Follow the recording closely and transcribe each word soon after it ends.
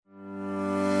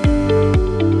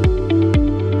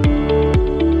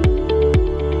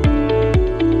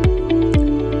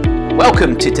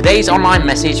Welcome to today's online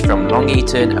message from Long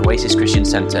Eaton Oasis Christian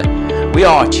Centre. We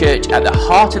are a church at the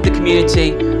heart of the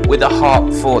community with a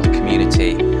heart for the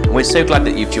community. And we're so glad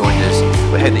that you've joined us.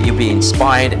 We hope that you'll be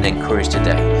inspired and encouraged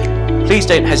today. Please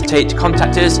don't hesitate to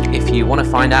contact us. If you want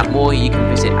to find out more, you can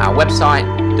visit our website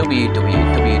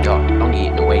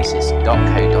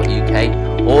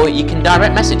www.longeatonoasis.co.uk or you can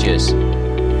direct message us.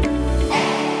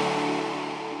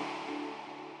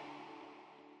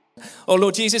 Oh,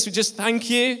 Lord Jesus, we just thank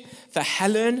you for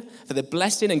Helen, for the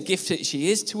blessing and gift that she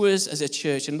is to us as a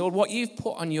church. And Lord, what you've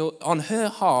put on her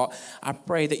heart, I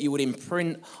pray that you would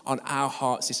imprint on our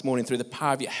hearts this morning through the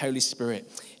power of your Holy Spirit.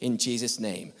 In Jesus'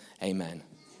 name, amen.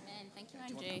 Amen. Thank you,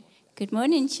 Andrew. Good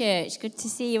morning, church. Good to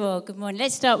see you all. Good morning.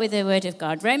 Let's start with the word of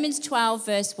God. Romans 12,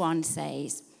 verse 1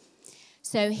 says,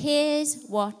 "So here's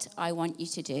what I want you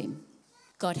to do.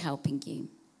 God helping you.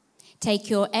 Take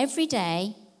your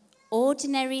everyday,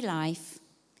 ordinary life,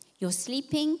 you're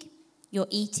sleeping, you're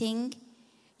eating,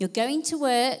 you're going to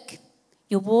work,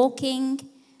 you're walking,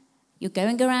 you're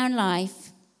going around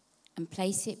life, and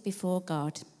place it before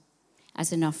God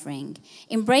as an offering.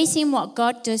 Embracing what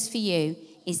God does for you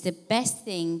is the best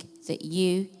thing that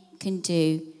you can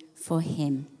do for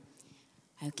him."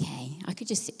 Okay, I could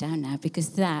just sit down now because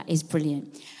that is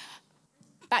brilliant.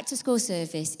 Back to school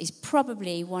service is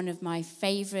probably one of my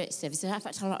favourite services. In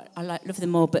fact, I love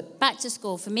them all. But back to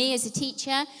school, for me as a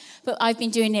teacher, but I've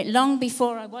been doing it long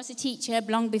before I was a teacher,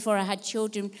 long before I had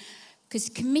children, because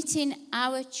committing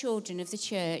our children of the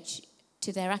church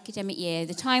to their academic year,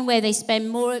 the time where they spend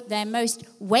more of their most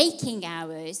waking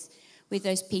hours with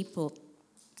those people,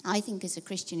 I think as a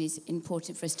Christian is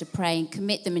important for us to pray and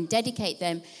commit them and dedicate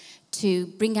them to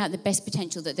bring out the best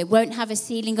potential, that they won't have a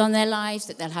ceiling on their lives,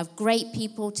 that they'll have great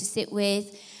people to sit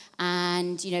with,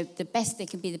 and, you know, the best they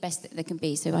can be, the best that they can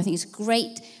be. So I think it's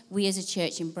great we as a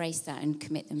church embrace that and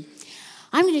commit them.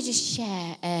 I'm going to just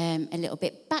share a little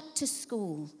bit. Back to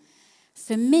school.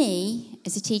 For me,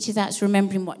 as a teacher, that's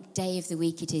remembering what day of the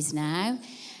week it is now.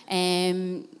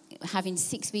 Having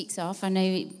 6 weeks off. I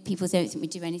know people don't think we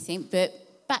do anything, but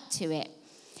back to it.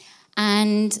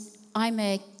 And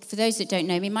for those that don't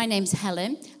know me, my name's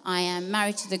Helen. I am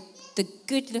married to the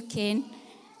good-looking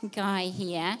guy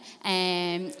here,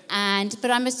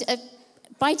 but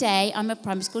by day I'm a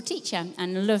primary school teacher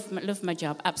and love my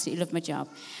job. Absolutely love my job.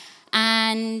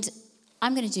 And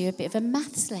I'm going to do a bit of a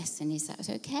maths lesson. Is that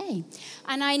okay?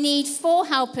 And I need 4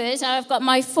 helpers. I've got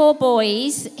my 4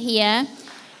 boys here,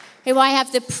 who I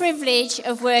have the privilege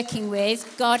of working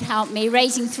with. God help me,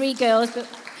 raising 3 girls, but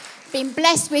been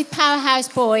blessed with powerhouse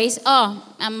boys. Oh,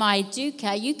 and my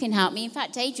Duca, you can help me. In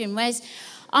fact, Adrian,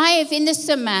 I have in the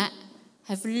summer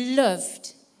have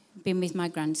loved being with my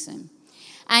grandson.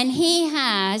 And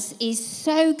is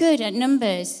so good at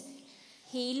numbers.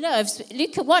 He loves,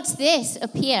 look at what's this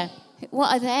up here.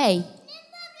 What are they?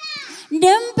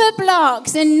 Number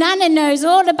blocks. And Nana knows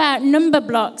all about number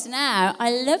blocks now. I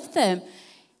love them.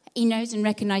 He knows and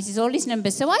recognises all his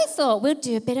numbers. So I thought we'll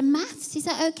do a bit of maths. Is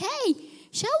that okay?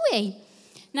 Shall we?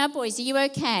 Now, boys, are you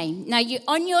okay? Now,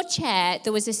 on your chair,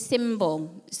 there was a symbol.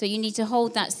 So you need to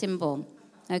hold that symbol.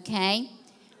 Okay?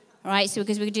 All right, so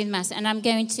because we're going to do the maths. And I'm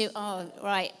going to,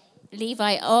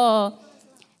 Levi,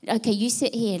 okay, you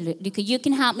sit here, Luca. You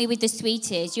can help me with the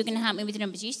sweeties. You're going to help me with the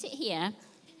numbers. You sit here.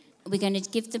 We're going to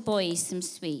give the boys some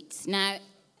sweets. Now,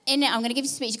 in it, I'm going to give you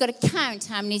sweets. You've got to count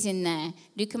how many's in there.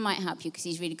 Luca might help you because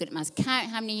he's really good at maths. Count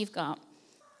how many you've got.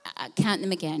 Count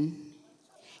them again.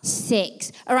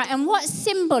 6. All right, and what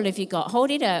symbol have you got?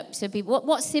 Hold it up. So people,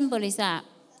 what symbol is that?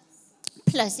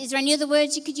 Plus. Is there any other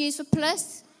words you could use for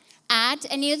plus? Add.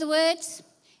 Any other words?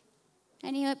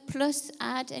 Any plus,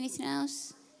 add, anything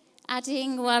else?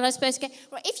 Adding, well, I suppose.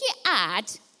 Right, if you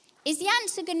add, is the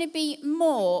answer going to be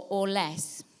more or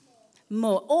less?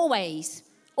 More. Always.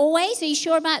 Always? Are you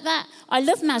sure about that? I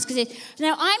love maths because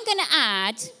now I'm going to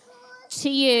add to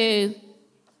you.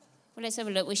 Well, let's have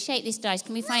a look. We'll shake this dice.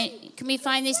 Can we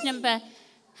find this number?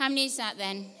 How many is that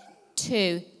then?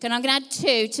 2. I'm going to add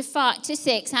 2 to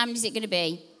 6. How many is it going to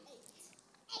be?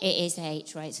 8. It is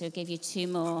 8, right? So I'll give you 2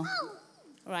 more.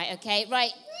 Right, okay.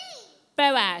 Right.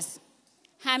 Boaz,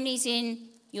 how many's in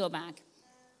your bag?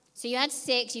 So you had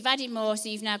 6. You've added more, so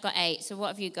you've now got 8. So what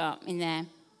have you got in there?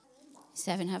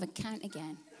 7. Have a count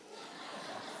again.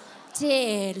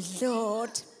 Dear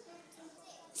Lord.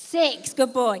 6,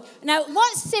 good boy. Now,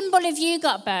 what symbol have you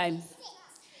got, Bo?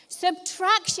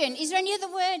 Subtraction. Is there any other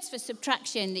words for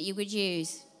subtraction that you would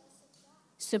use?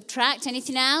 Subtract.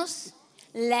 Anything else?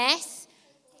 Less.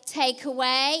 Take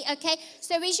away. Okay.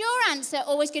 So is your answer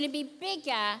always going to be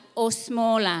bigger or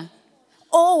smaller?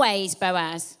 Always,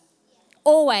 Boaz.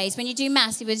 Always. When you do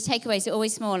maths, it was takeaways are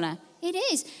always smaller. It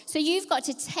is. So you've got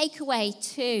to take away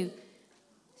 2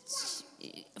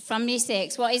 from your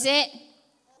 6. What is it?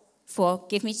 4.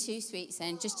 Give me 2 sweets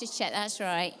then, just to check that's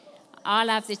right. I'll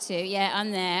have the 2. Yeah,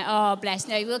 I'm there. Oh, bless.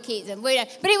 No, we'll keep them. But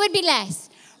it would be less.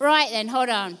 Right then, hold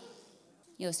on.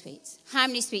 Your sweets. How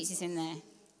many sweets is in there?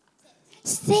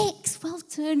 6. Well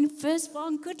done. First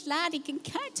one. Good lad. He can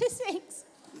count to 6.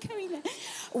 Going there.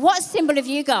 What symbol have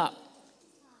you got?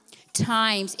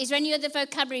 Times. Is there any other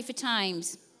vocabulary for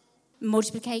times?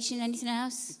 Multiplication, anything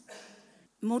else?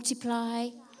 Multiply.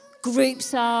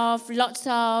 Groups of, lots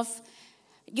of.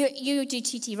 You do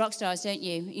TT Rockstars, don't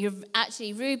you?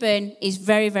 Reuben is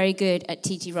very, very good at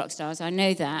TT Rockstars. I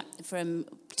know that from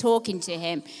talking to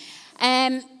him.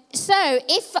 So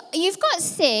if you've got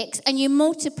 6 and you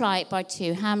multiply it by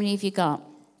 2, how many have you got?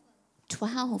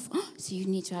 12. So you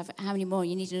need to have, how many more?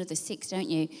 You need another 6, don't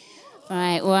you?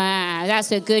 Right, wow,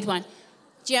 that's a good one.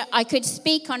 I could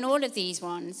speak on all of these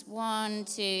ones. 1,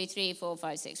 2, 3, 4,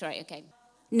 5, 6. Right, okay.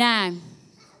 Now,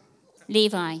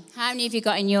 Levi, how many have you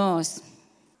got in yours?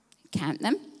 Count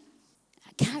them.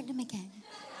 Count them again.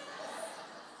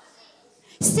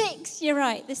 6, you're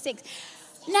right, the 6.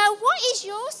 Now, what is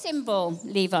your symbol,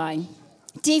 Levi?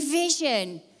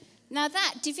 Division. Now,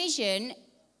 that division,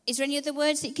 is there any other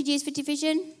words that you could use for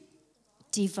division?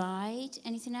 Divide.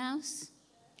 Anything else?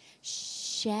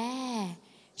 Share.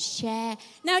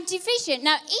 Now, division.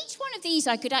 Now, each one of these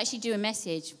I could actually do a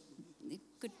message.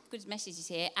 Good messages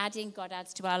here. Adding, God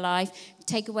adds to our life.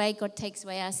 Take away, God takes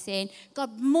away our sin.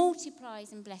 God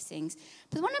multiplies in blessings.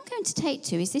 But the one I'm going to take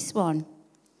to is this one.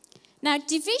 Now,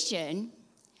 division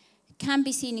can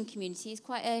be seen in community as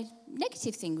quite a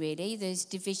negative thing, really. There's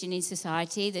division in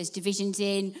society. There's divisions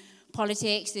in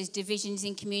politics. There's divisions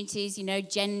in communities,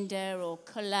 gender or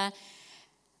colour.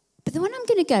 But the one I'm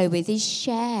going to go with is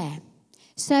share.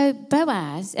 So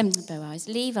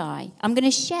Levi, I'm going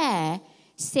to share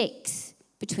 6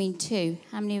 between 2.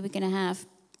 How many are we going to have?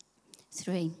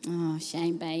 3. Oh,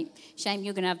 shame, babe. Shame,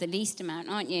 you're going to have the least amount,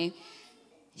 aren't you?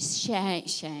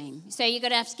 Shame. So you're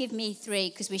going to have to give me 3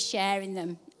 because we're sharing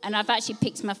them. And I've actually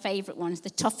picked my favourite ones. The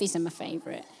toffees are my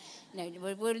favourite. No,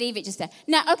 we'll leave it just there.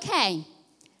 Now, okay.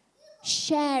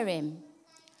 Sharing.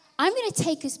 I'm going to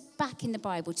take us back in the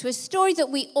Bible to a story that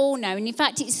we all know. And in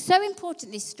fact, it's so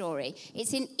important, this story.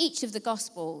 It's in each of the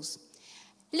Gospels.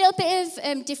 A little bit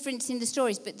of difference in the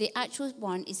stories, but the actual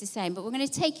one is the same. But we're going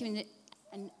to take you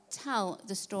and tell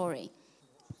the story.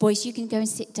 Boys, you can go and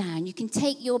sit down. You can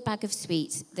take your bag of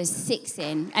sweets. There's 6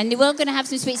 in. And we're going to have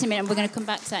some sweets in a minute, and we're going to come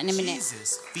back to that in a minute.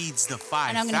 Jesus feeds the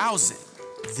 5,000.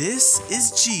 This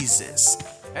is Jesus.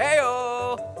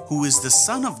 Hey-o! Who is the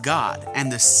Son of God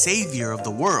and the Savior of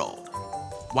the world.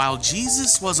 While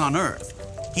Jesus was on earth,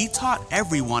 he taught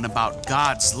everyone about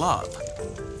God's love.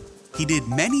 He did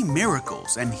many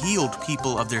miracles and healed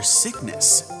people of their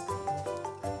sickness.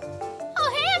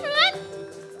 Oh, hey, everyone!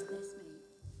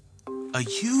 A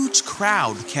huge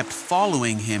crowd kept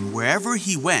following him wherever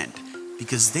he went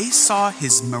because they saw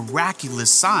his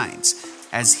miraculous signs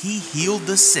as he healed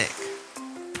the sick.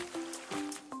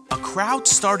 A crowd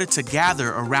started to gather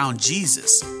around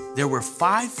Jesus. There were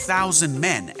 5,000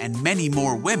 men and many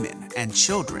more women and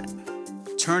children.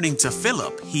 Turning to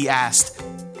Philip, he asked,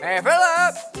 Hey,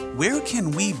 Philip! Where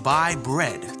can we buy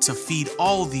bread to feed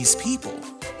all these people?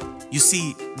 You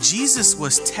see, Jesus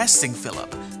was testing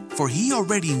Philip, for he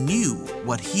already knew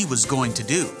what he was going to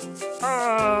do.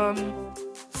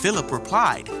 Philip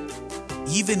replied,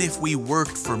 Even if we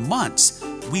worked for months,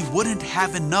 we wouldn't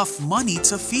have enough money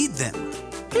to feed them.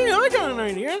 Hey, I got an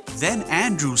idea. Then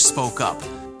Andrew spoke up.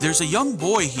 There's a young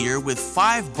boy here with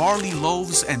 5 barley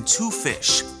loaves and 2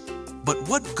 fish. But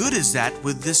what good is that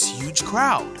with this huge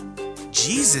crowd?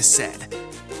 Jesus said,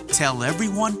 Tell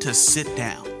everyone to sit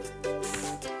down.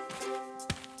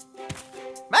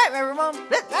 Right, everyone,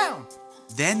 sit down.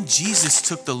 Then Jesus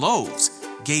took the loaves,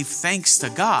 gave thanks to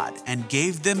God, and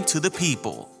gave them to the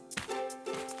people.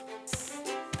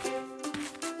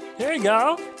 Here you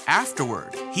go.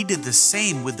 Afterward, he did the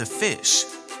same with the fish.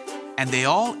 And they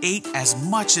all ate as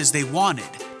much as they wanted.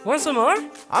 Want some more?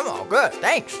 I'm all good,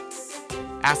 thanks.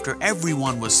 After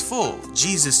everyone was full,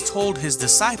 Jesus told his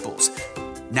disciples,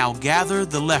 Now gather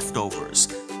the leftovers,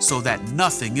 so that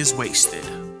nothing is wasted.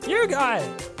 You got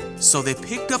it. So they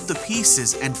picked up the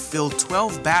pieces and filled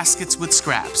 12 baskets with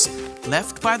scraps,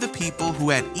 left by the people who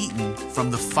had eaten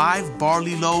from the 5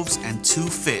 barley loaves and 2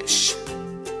 fish.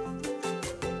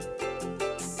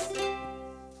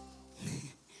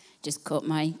 Just caught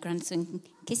my grandson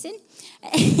kissing.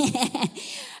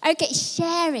 Okay,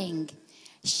 sharing.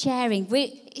 Sharing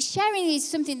is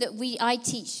something that I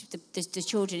teach the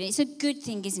children. It's a good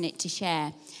thing, isn't it, to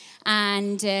share?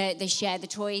 and they share the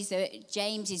toys.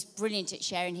 James is brilliant at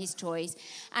sharing his toys.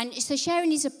 And so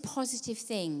sharing is a positive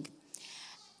thing.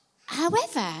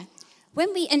 However,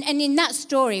 when we, and in that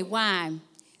story, wow,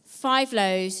 5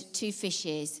 loaves, 2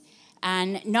 fishes,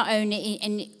 and not only,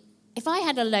 and if I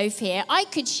had a loaf here, I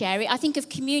could share it. I think of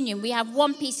communion. We have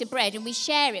 1 piece of bread and we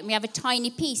share it. And we have a tiny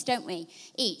piece, don't we,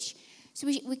 each? So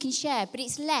we can share, but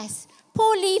it's less.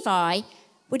 Poor Levi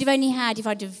would have only had, if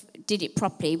I'd have did it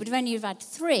properly, would have only have had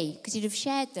 3 because he'd have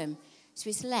shared them. So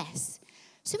it's less.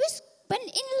 So when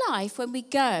in life, when we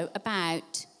go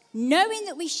about knowing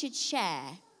that we should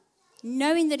share,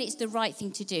 knowing that it's the right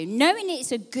thing to do, knowing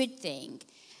it's a good thing,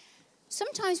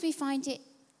 sometimes we find it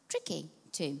tricky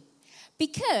too.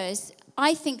 Because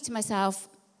I think to myself,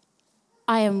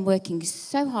 I am working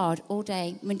so hard all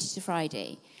day, Monday to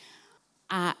Friday,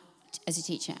 as a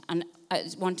teacher. And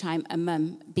at one time, a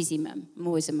mum, busy mum. I'm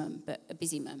always a mum, but a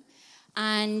busy mum.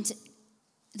 And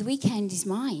the weekend is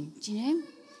mine, do you know?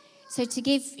 So to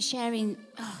give sharing,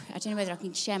 I don't know whether I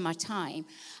can share my time.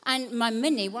 And my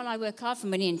money, while I work hard for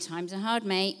money and times are hard,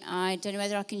 mate, I don't know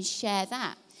whether I can share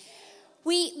that.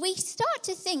 We start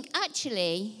to think,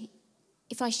 actually,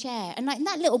 if I share, and like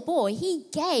that little boy, he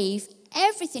gave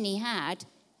everything he had,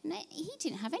 and he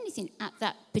didn't have anything at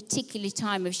that particular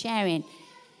time of sharing.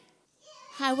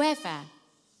 However,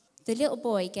 the little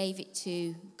boy gave it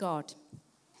to God.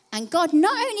 And God,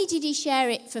 not only did he share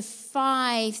it for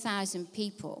 5,000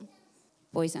 people,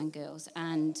 boys and girls,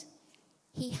 and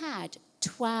he had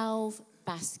 12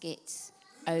 baskets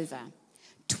over.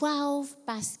 12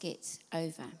 baskets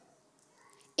over.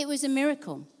 It was a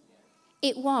miracle.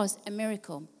 It was a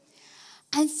miracle.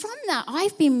 And from that,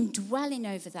 I've been dwelling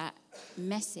over that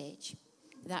message,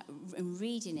 and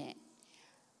reading it.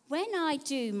 When I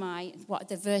do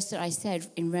the verse that I said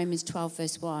in Romans 12,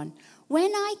 verse 1,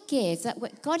 when I give, that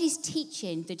what God is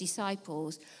teaching the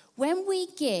disciples, when we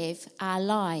give our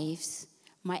lives,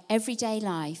 my everyday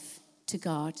life to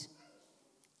God,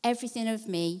 everything of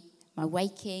me, my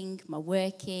waking, my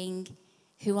working,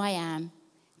 who I am,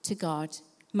 to God,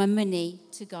 my money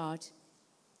to God,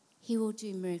 he will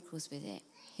do miracles with it.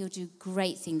 He'll do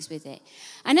great things with it.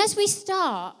 And as we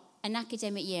start an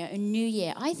academic year, a new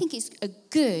year, I think it's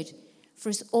good for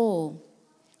us all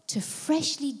to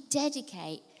freshly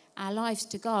dedicate our lives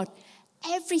to God,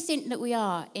 everything that we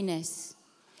are in us.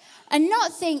 And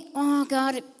not think, oh,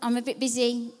 God, I'm a bit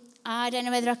busy. I don't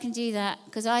know whether I can do that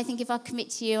because I think if I commit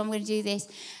to you, I'm going to do this.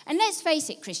 And let's face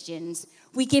it, Christians,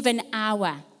 we give an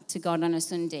hour to God on a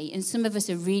Sunday. And some of us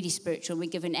are really spiritual. We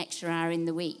give an extra hour in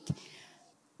the week.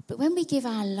 But when we give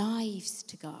our lives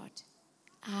to God,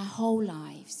 our whole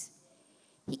lives,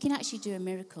 he can actually do a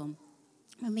miracle.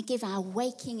 When we give our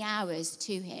waking hours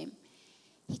to him,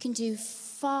 he can do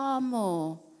far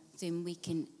more than we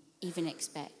can even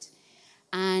expect.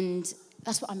 And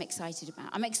that's what I'm excited about.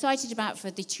 I'm excited about for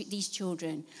these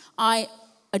children. I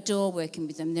adore working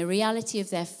with them. The reality of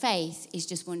their faith is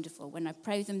just wonderful. When I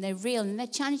pray with them, they're real and they're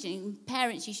challenging.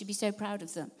 Parents, you should be so proud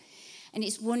of them. And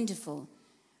it's wonderful.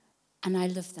 And I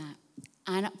love that.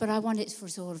 But I want it for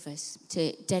us, all of us,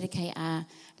 to dedicate our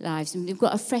lives. And we've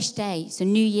got a fresh day. It's a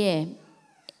new year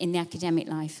in the academic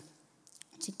life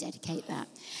to dedicate that.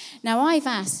 Now, I've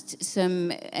asked some,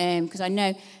 because I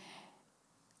know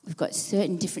we've got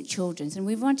certain different children, and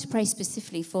we want to pray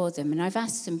specifically for them. And I've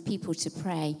asked some people to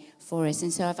pray for us.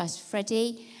 And so I've asked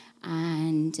Freddie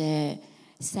and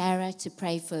Sarah to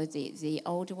pray for the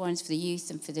older ones, for the youth,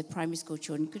 and for the primary school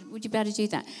children. Would you be able to do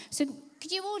that? So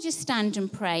could you all just stand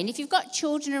and pray? And if you've got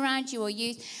children around you or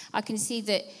youth, I can see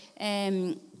that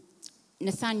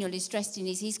Nathaniel is dressed in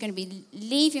he's going to be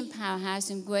leaving Powerhouse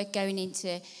and going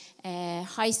into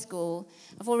high school.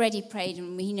 I've already prayed,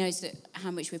 and he knows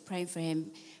how much we're praying for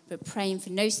him, but praying for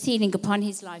no ceiling upon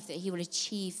his life, that he will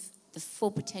achieve the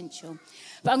full potential.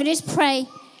 But I'm going to just pray.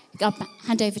 God,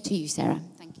 hand over to you, Sarah.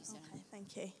 Thank you, Sarah. Okay,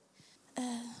 thank you.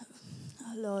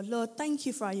 Lord, thank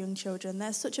you for our young children.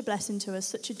 They're such a blessing to us,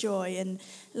 such a joy. And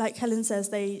like Helen says,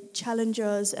 they challenge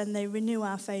us and they renew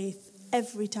our faith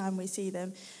every time we see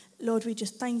them. Lord, we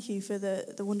just thank you for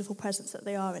the wonderful presence that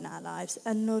they are in our lives.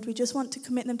 And Lord, we just want to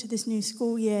commit them to this new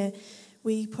school year.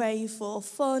 We pray for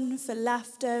fun, for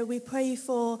laughter. We pray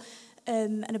for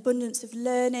an abundance of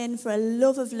learning, for a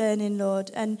love of learning,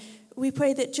 Lord. And we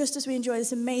pray that just as we enjoy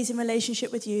this amazing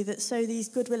relationship with you, that so these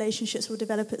good relationships will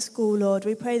develop at school, Lord.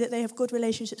 We pray that they have good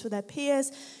relationships with their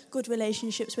peers, good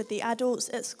relationships with the adults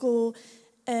at school.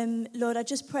 Lord, I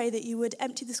just pray that you would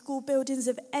empty the school buildings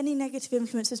of any negative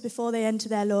influences before they enter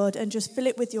there, Lord, and just fill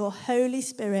it with your Holy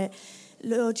Spirit.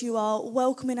 Lord, you are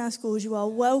welcome in our schools. You are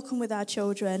welcome with our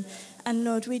children. And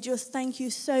Lord, we just thank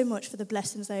you so much for the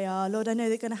blessings they are. Lord, I know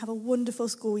they're going to have a wonderful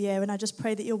school year, and I just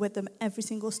pray that you're with them every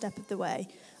single step of the way.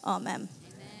 Amen.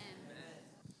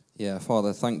 Yeah,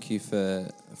 Father, thank you for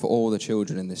all the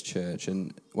children in this church.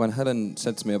 And when Helen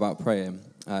said to me about praying,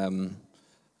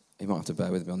 you might have to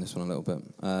bear with me on this one a little bit.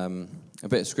 A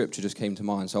bit of scripture just came to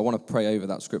mind. So I want to pray over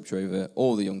that scripture over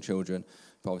all the young children.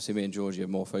 But obviously me and Georgie are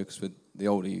more focused with the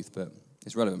older youth, but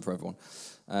it's relevant for everyone.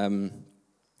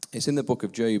 It's in the book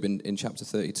of Job in chapter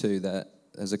 32 that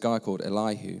there's a guy called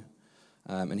Elihu.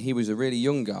 And he was a really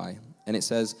young guy. And it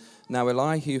says, now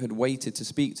Elihu had waited to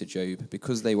speak to Job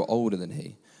because they were older than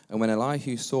he. And when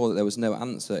Elihu saw that there was no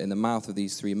answer in the mouth of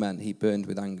these three men, he burned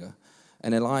with anger.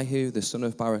 And Elihu, the son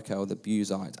of Barachel, the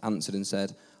Buzite, answered and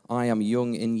said, I am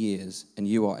young in years, and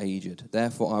you are aged.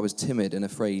 Therefore I was timid and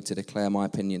afraid to declare my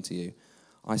opinion to you.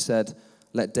 I said,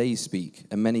 let days speak,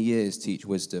 and many years teach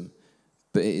wisdom.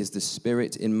 But it is the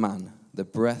spirit in man, the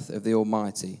breath of the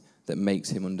Almighty, that makes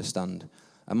him understand.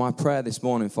 And my prayer this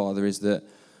morning, Father, is that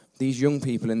these young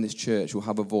people in this church will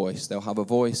have a voice. They'll have a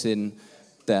voice in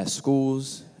their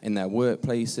schools, in their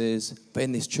workplaces, but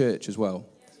in this church as well.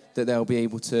 That they'll be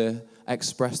able to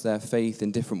express their faith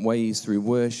in different ways through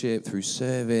worship, through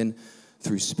serving,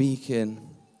 through speaking,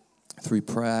 through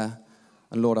prayer.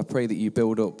 And Lord, I pray that you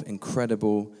build up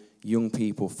incredible young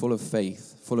people full of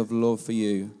faith, full of love for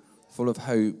you, full of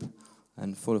hope,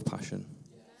 and full of passion.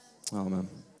 Amen.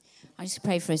 I just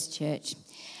pray for us, church.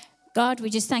 God, we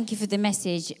just thank you for the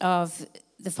message of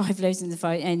the 5 loaves and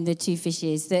the 2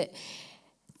 fishes,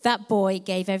 that boy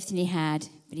gave everything he had,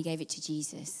 but he gave it to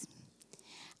Jesus.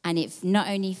 And it not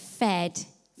only fed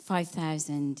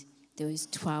 5,000, there was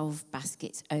 12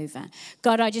 baskets over.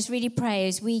 God, I just really pray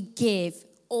as we give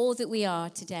all that we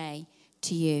are today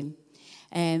to you.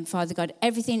 Father God,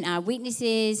 everything, our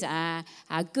weaknesses, our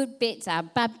good bits, our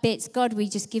bad bits, God, we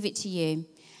just give it to you.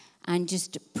 And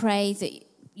just pray that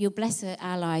you'll bless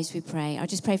our lives, we pray. I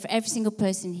just pray for every single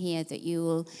person here that you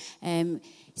will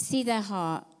see their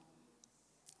heart,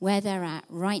 where they're at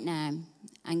right now.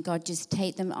 And God, just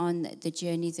take them on the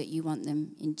journey that you want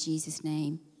them. In Jesus'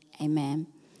 name, amen.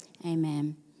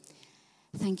 Amen.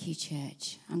 Thank you,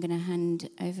 church. I'm going to hand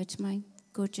over to my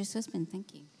gorgeous husband.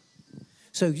 Thank you.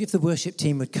 So if the worship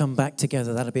team would come back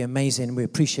together, that'd be amazing. We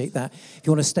appreciate that. If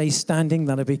you want to stay standing,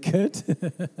 that'd be good.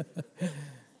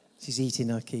 She's eating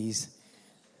her keys.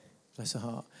 Bless her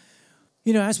heart.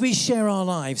 You know, as we share our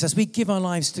lives, as we give our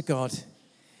lives to God,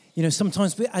 you know,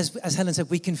 sometimes, as Helen said,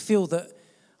 we can feel that,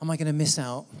 am I going to miss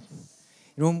out?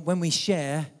 You know, when we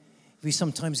share, we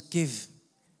sometimes give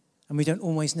and we don't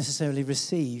always necessarily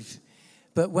receive.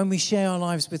 But when we share our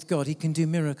lives with God, he can do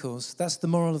miracles. That's the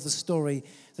moral of the story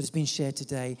that has been shared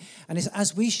today. And it's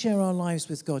as we share our lives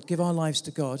with God, give our lives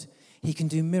to God, he can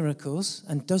do miracles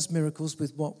and does miracles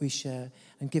with what we share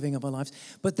and giving of our lives.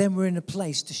 But then we're in a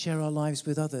place to share our lives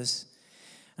with others.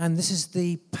 And this is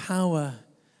the power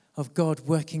of God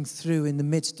working through in the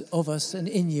midst of us and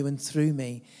in you and through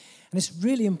me. And it's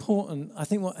really important, I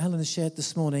think what Helen has shared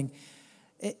this morning,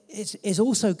 it's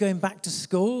also going back to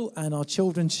school and our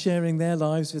children sharing their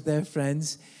lives with their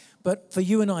friends. But for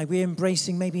you and I, we're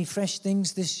embracing maybe fresh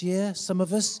things this year. Some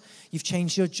of us, you've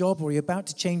changed your job, or you're about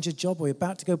to change your job, or you're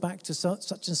about to go back to such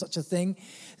and such a thing.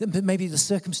 Maybe the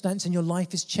circumstance in your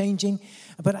life is changing.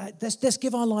 But let's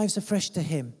give our lives afresh to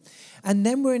him. And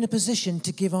then we're in a position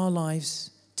to give our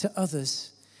lives to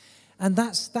others. And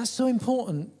that's so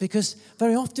important, because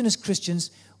very often as Christians,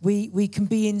 we can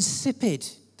be insipid.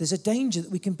 There's a danger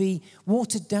that we can be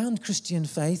watered down Christian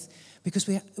faith because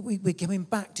we're going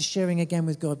back to sharing again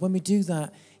with God. When we do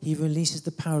that, he releases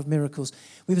the power of miracles.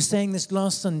 We were saying this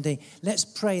last Sunday. Let's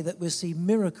pray that we'll see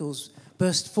miracles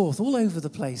burst forth all over the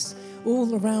place,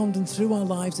 all around and through our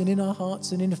lives and in our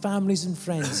hearts and in families and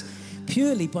friends,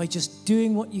 purely by just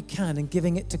doing what you can and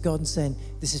giving it to God and saying,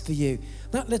 this is for you.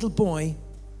 That little boy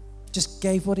just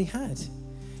gave what he had.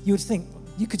 You would think,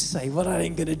 you could say, well, I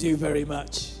ain't going to do very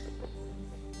much.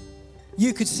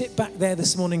 You could sit back there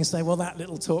this morning and say, well, that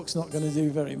little talk's not going to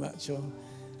do very much, or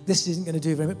this isn't going to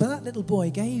do very much. But that little boy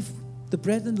gave the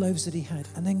bread and loaves that he had,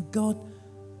 and then God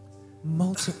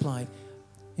multiplied.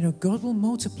 You know, God will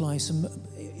multiply some,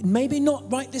 maybe not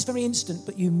right this very instant,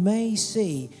 but you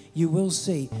will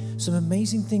see some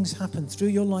amazing things happen through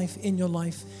your life, in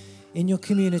your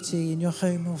community, in your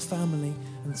home or family,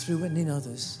 and through and in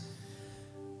others.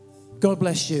 God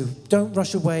bless you. Don't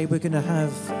rush away. We're going to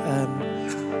have...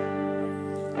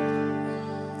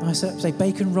 I say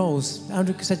bacon rolls.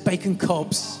 Andrew said bacon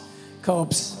cobs,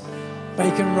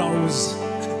 bacon rolls.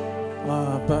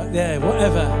 But yeah,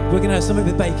 whatever. We're going to have something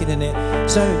with bacon in it.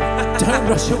 So don't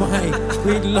rush away.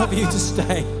 We'd love you to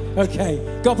stay. Okay.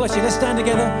 God bless you. Let's stand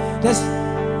together. Let's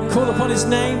call upon his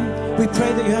name. We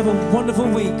pray that you have a wonderful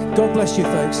week. God bless you,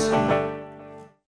 folks.